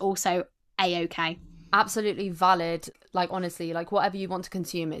that is also a-okay. Absolutely valid. Like honestly, like whatever you want to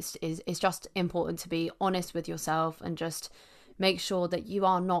consume, it's just important to be honest with yourself and just make sure that you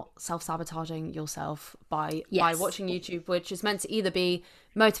are not self-sabotaging yourself by watching YouTube, which is meant to either be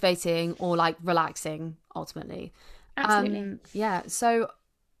motivating or like relaxing ultimately. Absolutely. So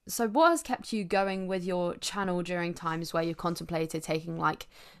what has kept you going with your channel during times where you contemplated taking like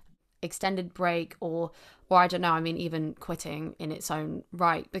extended break or I don't know, I mean even quitting in its own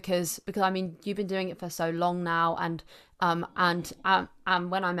right, because I mean you've been doing it for so long now, and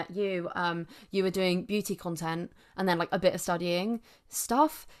when I met you, you were doing beauty content and then like a bit of studying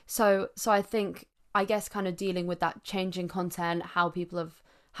stuff. So I think, I guess, kind of dealing with that changing content, how people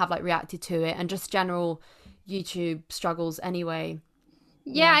have like reacted to it, and just general YouTube struggles anyway.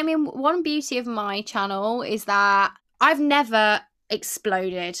 Yeah, I mean, one beauty of my channel is that I've never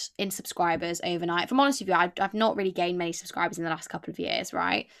exploded in subscribers overnight. If I'm honest with you, I've not really gained many subscribers in the last couple of years,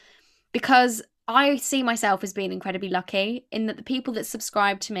 right? Because I see myself as being incredibly lucky in that the people that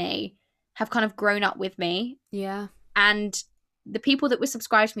subscribe to me have kind of grown up with me. Yeah. And the people that were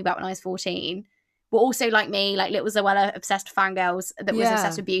subscribed to me back when I was 14 were also like me, like little Zoella obsessed fangirls that was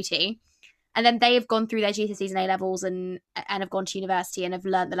obsessed with beauty. And then they have gone through their GCSEs and A-levels and have gone to university and have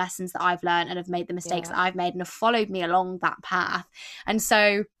learned the lessons that I've learned and have made the mistakes that I've made and have followed me along that path. And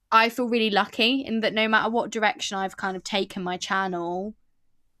so I feel really lucky in that no matter what direction I've kind of taken my channel,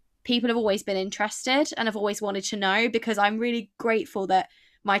 people have always been interested and have always wanted to know, because I'm really grateful that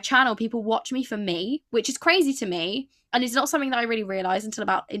my channel, people watch me for me, which is crazy to me. And it's not something that I really realised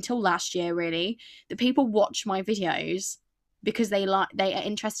until last year, really, that people watch my videos because they are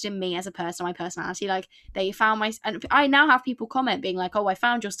interested in me as a person, my personality. Like they found and I now have people comment being like, oh, I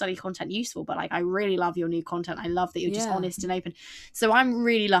found your study content useful, but like I really love your new content. I love that you're just honest and open. So I'm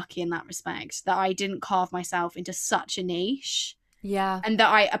really lucky in that respect that I didn't carve myself into such a niche. Yeah. And that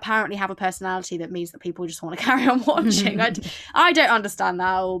I apparently have a personality that means that people just want to carry on watching. I don't understand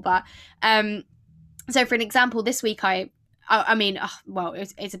that at all, but so for an example, this week it's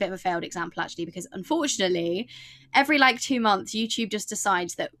a bit of a failed example actually, because unfortunately every like 2 months YouTube just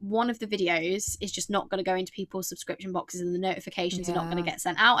decides that one of the videos is just not going to go into people's subscription boxes and the notifications are not going to get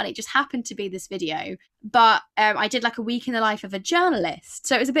sent out, and it just happened to be this video. But I did like a week in the life of a journalist,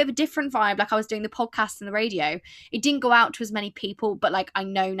 so it was a bit of a different vibe. Like I was doing the podcast and the radio. It didn't go out to as many people, but like I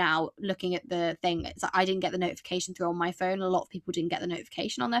know now looking at the thing, it's like I didn't get the notification through on my phone. A lot of people didn't get the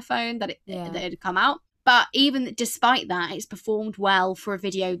notification on their phone that it had come out. But even despite that, it's performed well for a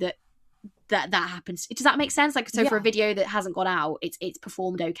video that happens. Does that make sense? Like, so for a video that hasn't got out, it's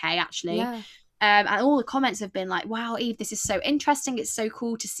performed okay, actually. Yeah. And all the comments have been like, wow, Eve, this is so interesting. It's so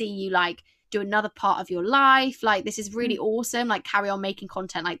cool to see you like do another part of your life. Like, this is really awesome. Like, carry on making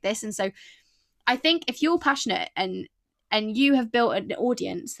content like this. And so I think if you're passionate and you have built an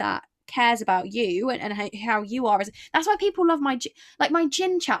audience that cares about you and how you are, that's why people love my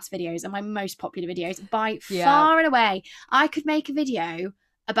gin chats videos are my most popular videos by far and away. I could make a video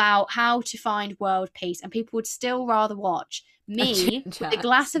about how to find world peace and people would still rather watch me with a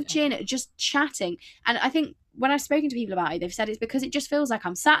glass of gin just chatting. And I think when I've spoken to people about it, they've said it's because it just feels like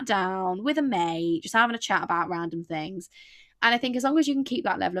I'm sat down with a mate just having a chat about random things. And I think as long as you can keep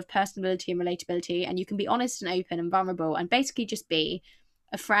that level of personability and relatability, and you can be honest and open and vulnerable and basically just be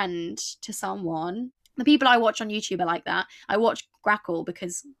a friend to someone. The people I watch on YouTube are like that. I watch Grackle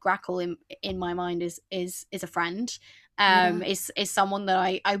because Grackle in my mind is a friend. Is someone that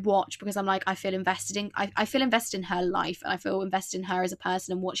I watch because I'm like, I feel invested in her life, and I feel invested in her as a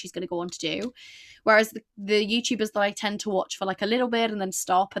person and what she's going to go on to do. Whereas the YouTubers that I tend to watch for like a little bit and then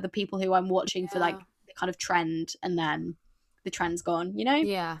stop are the people who I'm watching for like the kind of trend, and then the trend's gone, you know?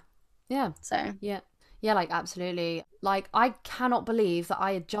 Yeah. So yeah, like absolutely. Like I cannot believe that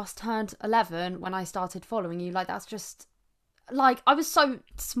I had just turned 11 when I started following you. Like that's just like I was so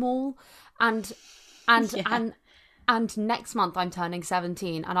small, and next month I'm turning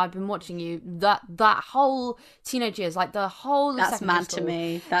 17, and I've been watching you that whole teenage years, like the whole. That's mad to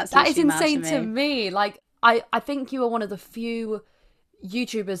me. That is insane to me. Like I think you are one of the few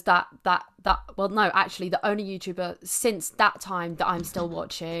YouTubers that well, no, actually the only YouTuber since that time that I'm still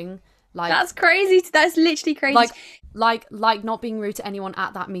watching. Like, that's crazy. That's literally crazy. Like not being rude to anyone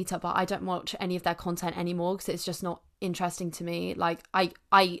at that meetup, but I don't watch any of their content anymore because it's just not interesting to me. Like I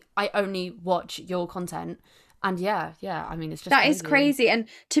only watch your content, and yeah, I mean, it's just that is crazy. And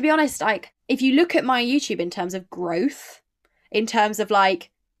to be honest, like if you look at my YouTube in terms of growth, in terms of like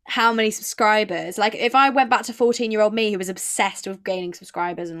how many subscribers, like if I went back to 14-year-old me who was obsessed with gaining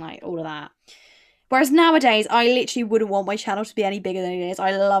subscribers and like all of that. Whereas nowadays, I literally wouldn't want my channel to be any bigger than it is.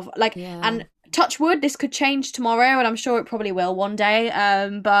 I love, like, and touch wood, this could change tomorrow, and I'm sure it probably will one day.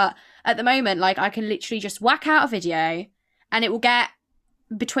 But at the moment, like, I can literally just whack out a video, and it will get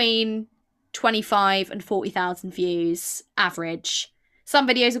between 25 and 40,000 views average. Some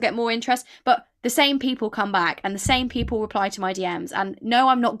videos will get more interest, but the same people come back, and the same people reply to my DMs. And no,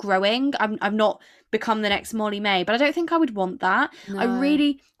 I'm not growing. I'm not become the next Molly May, but I don't think I would want that. No.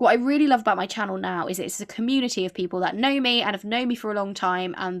 What I really love about my channel now is it's a community of people that know me and have known me for a long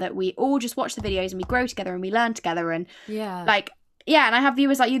time, and that we all just watch the videos and we grow together and we learn together. And and I have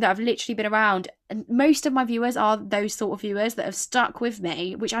viewers like you that have literally been around, and most of my viewers are those sort of viewers that have stuck with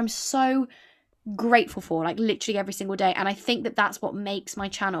me, which I'm so grateful for, like literally every single day. And I think that that's what makes my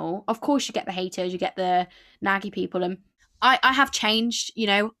channel. Of course you get the haters, you get the naggy people, and I have changed, you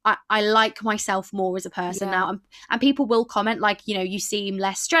know. I like myself more as a person now, and people will comment like, you know, you seem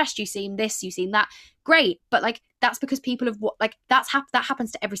less stressed, you seem this, you seem that. Great, but like that's because people have like that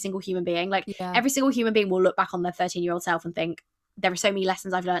happens to every single human being. Like every single human being will look back on their 13-year-old self and think, there are so many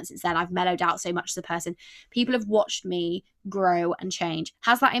lessons I've learned since then. I've mellowed out so much as a person. People have watched me grow and change.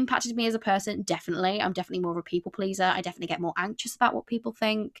 Has that impacted me as a person? Definitely. I'm definitely more of a people pleaser. I definitely get more anxious about what people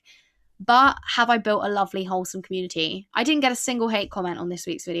think. But have I built a lovely, wholesome community? I didn't get a single hate comment on this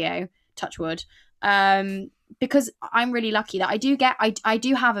week's video, touch wood, because I'm really lucky that I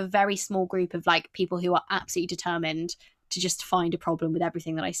do have a very small group of like people who are absolutely determined to just find a problem with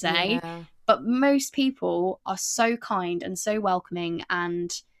everything that I say. But most people are so kind and so welcoming,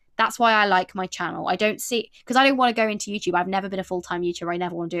 and that's why I like my channel. I don't see, because I don't want to go into YouTube. I've never been a full-time YouTuber. I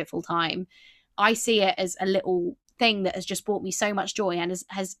never want to do it full-time. I see it as a little thing that has just brought me so much joy and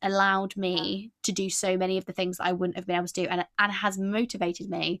has allowed me to do so many of the things that I wouldn't have been able to do, and has motivated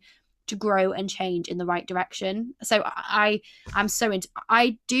me to grow and change in the right direction. So I'm so into,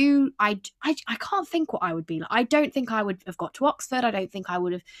 I can't think what I would be like. I don't think I would have got to Oxford. I don't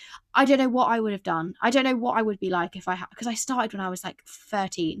know what I would have done. I don't know what I would be like if I had, because I started when I was like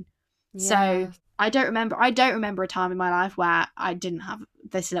 13. So I don't remember a time in my life where I didn't have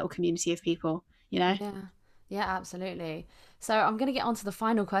this little community of people, you know? Yeah, absolutely. So I'm going to get on to the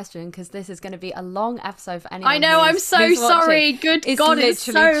final question, because this is going to be a long episode for anyone. I know, I'm so sorry. Good God, it's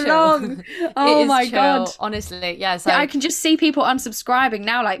so long. Oh my God. Honestly, yeah. So I can just see people unsubscribing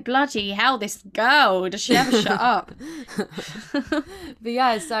now, like, bloody hell, this girl, does she ever shut up? But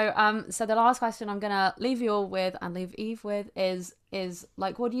yeah, so the last question I'm going to leave you all with, and leave Eve with, is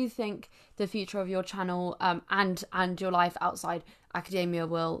like, what do you think the future of your channel and your life outside academia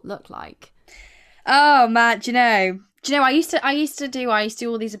will look like? Oh man, do you know, I used to do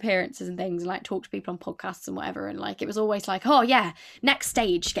all these appearances and things, and like talk to people on podcasts and whatever, and like it was always like, oh yeah, next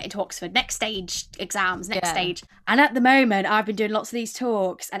stage, get into Oxford, next stage, exams, next stage. And at the moment I've been doing lots of these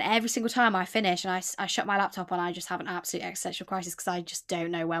talks, and every single time I finish and I shut my laptop and I just have an absolute existential crisis, because I just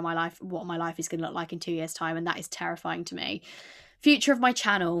don't know what my life is going to look like in 2 years' time, and that is terrifying to me. Future of my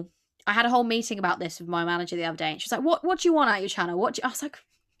channel, I had a whole meeting about this with my manager the other day, and she's like, what do you want out of your channel? I was like,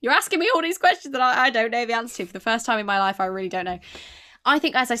 you're asking me all these questions that I don't know the answer to. For the first time in my life, I really don't know. I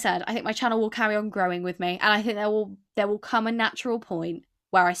think, as I said, I think my channel will carry on growing with me, and I think there will come a natural point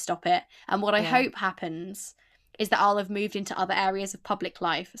where I stop it. And what I hope happens is that I'll have moved into other areas of public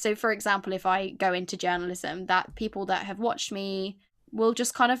life. So, for example, if I go into journalism, that people that have watched me will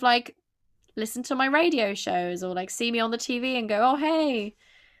just kind of like listen to my radio shows, or like see me on the TV and go, oh, hey,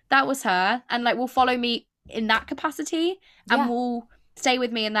 that was her. And like will follow me in that capacity, and will stay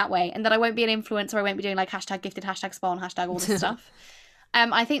with me in that way, and that I won't be an influencer. I won't be doing like hashtag gifted, hashtag spawn, hashtag all this stuff.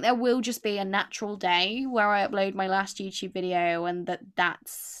 I think there will just be a natural day where I upload my last YouTube video, and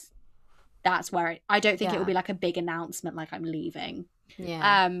that's where I don't think it will be like a big announcement like I'm leaving.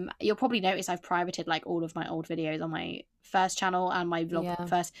 You'll probably notice I've privated like all of my old videos on my first channel and my vlog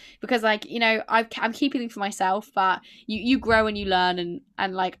first, because like, you know, I'm keeping them for myself, but you grow and you learn,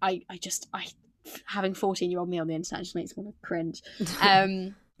 and like I having 14-year-old me on the internet just makes me want to cringe.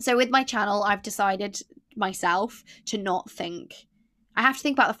 So with my channel, I've decided myself to not think I have to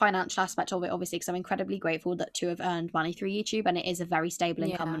think about the financial aspect of it, obviously, because I'm incredibly grateful to have earned money through YouTube, and it is a very stable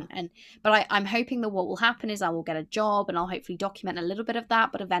income. Yeah. But I'm hoping that what will happen is I will get a job, and I'll hopefully document a little bit of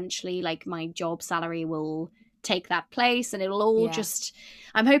that. But eventually, like, my job salary will take that place, and it'll all just.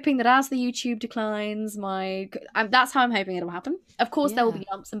 I'm hoping that as the YouTube declines, that's how I'm hoping it'll happen. Of course, there will be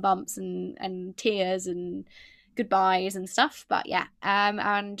lumps and bumps and tears and goodbyes and stuff. But yeah.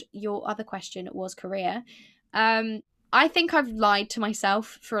 And your other question was career. I think I've lied to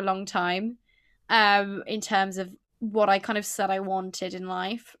myself for a long time, in terms of what I kind of said I wanted in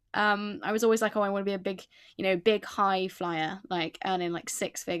life. I was always like, oh, I want to be a big high flyer, like earning like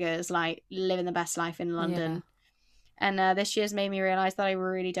 6 figures, like living the best life in London. Yeah. And this year's made me realize that I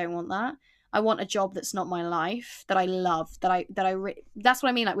really don't want that. I want a job that's not my life, that I love, that's what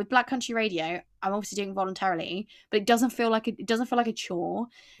I mean. Like with Black Country Radio, I'm obviously doing it voluntarily, but it doesn't feel like a chore.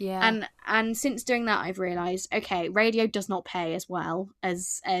 Yeah. And since doing that, I've realized, okay, radio does not pay as well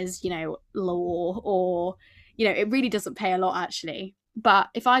as law, or it really doesn't pay a lot actually. But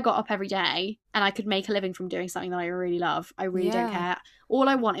if I got up every day and I could make a living from doing something that I really love, I really don't care. All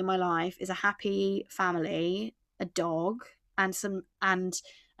I want in my life is a happy family, a dog, and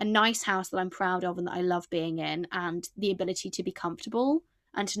a nice house that I'm proud of and that I love being in, and the ability to be comfortable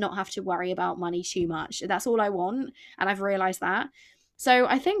and to not have to worry about money too much. That's all I want, and I've realised that. So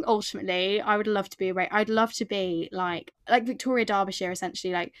I think ultimately I would love to be I'd love to be like Victoria Derbyshire,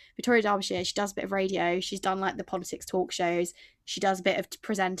 essentially. Like Victoria Derbyshire, she does a bit of radio, she's done like the politics talk shows, she does a bit of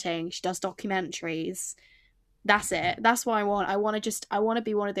presenting, she does documentaries. That's it. That's what I want. I want to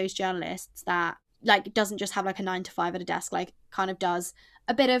be one of those journalists that like doesn't just have like a 9 to 5 at a desk, like kind of does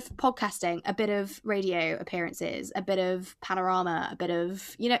a bit of podcasting, a bit of radio appearances, a bit of panorama, a bit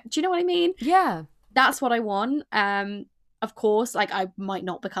of, do you know what I mean? Yeah. That's what I want. Of course, like I might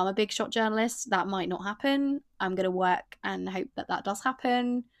not become a big shot journalist. That might not happen. I'm going to work and hope that does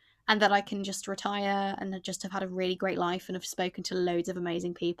happen, and that I can just retire and just have had a really great life and have spoken to loads of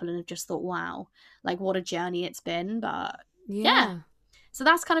amazing people and have just thought, wow, like what a journey it's been. But yeah. So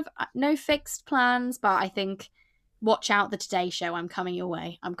that's kind of no fixed plans, but I think watch out the Today Show. I'm coming your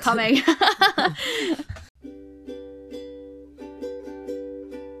way. I'm coming.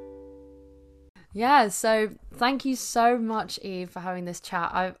 Yeah, so thank you so much, Eve, for having this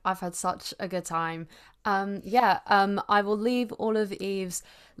chat. I've had such a good time. I will leave all of Eve's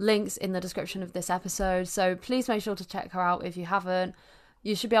links in the description of this episode, so please make sure to check her out if you haven't.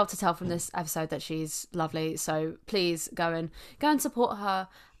 You should be able to tell from this episode that she's lovely, so please go and support her.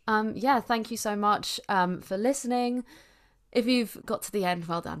 Thank you so much for listening. If you've got to the end,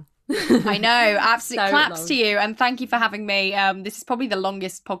 well done. I know, absolute So claps long. to you, and thank you for having me. This is probably the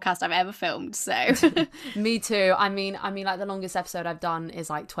longest podcast I've ever filmed, so Me too. I mean, like the longest episode I've done is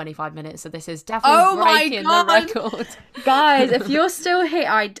like 25 minutes, so this is definitely breaking the record. Guys, if you're still here,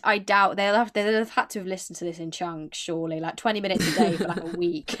 I doubt they'll have had to have listened to this in chunks, surely, like 20 minutes a day for like a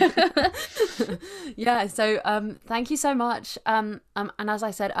week. Yeah, so thank you so much. And as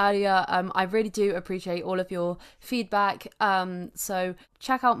I said earlier, I really do appreciate all of your feedback. So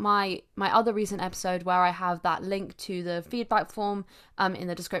check out my other recent episode where I have that link to the feedback form in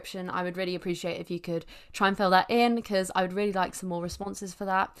the description. I would really appreciate if you could try and fill that in, because I would really like some more responses for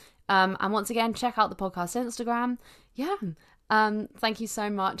that. And once again, check out the podcast Instagram. Yeah. Thank you so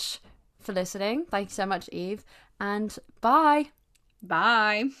much for listening. Thank you so much, Eve. And bye.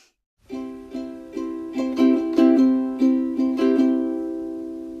 Bye.